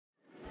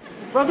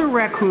Brother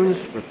Raccoons,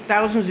 for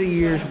thousands of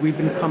years, we've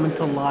been coming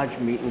to lodge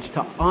meetings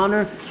to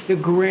honor the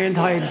grand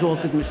high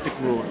exalted mystic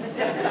ruler.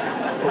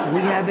 But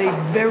we have a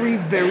very,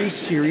 very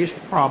serious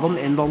problem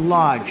in the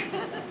lodge.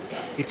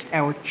 It's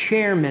our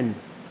chairmen.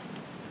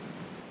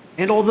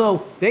 And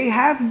although they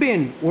have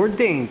been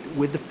ordained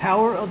with the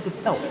power of the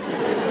pelt,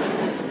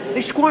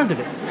 they squandered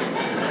it.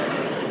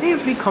 They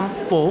have become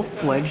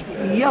full-fledged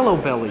yellow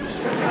bellies.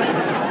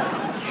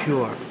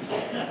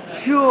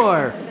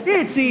 Sure,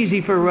 it's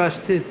easy for us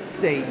to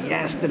say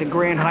yes to the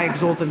grand high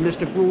exalted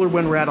mystic ruler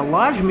when we're at a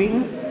lodge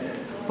meeting,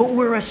 but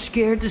we're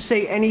scared to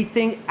say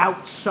anything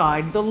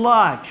outside the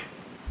lodge.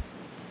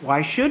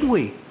 Why should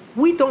we?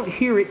 We don't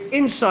hear it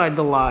inside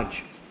the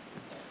lodge.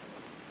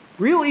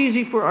 Real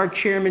easy for our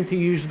chairman to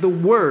use the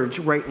words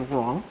right and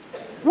wrong.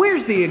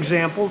 Where's the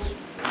examples?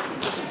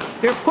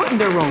 They're putting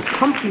their own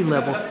comfy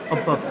level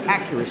above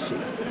accuracy.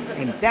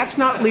 And that's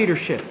not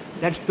leadership.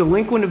 That's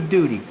delinquent of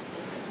duty.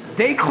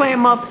 They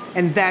clam up,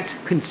 and that's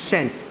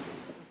consent.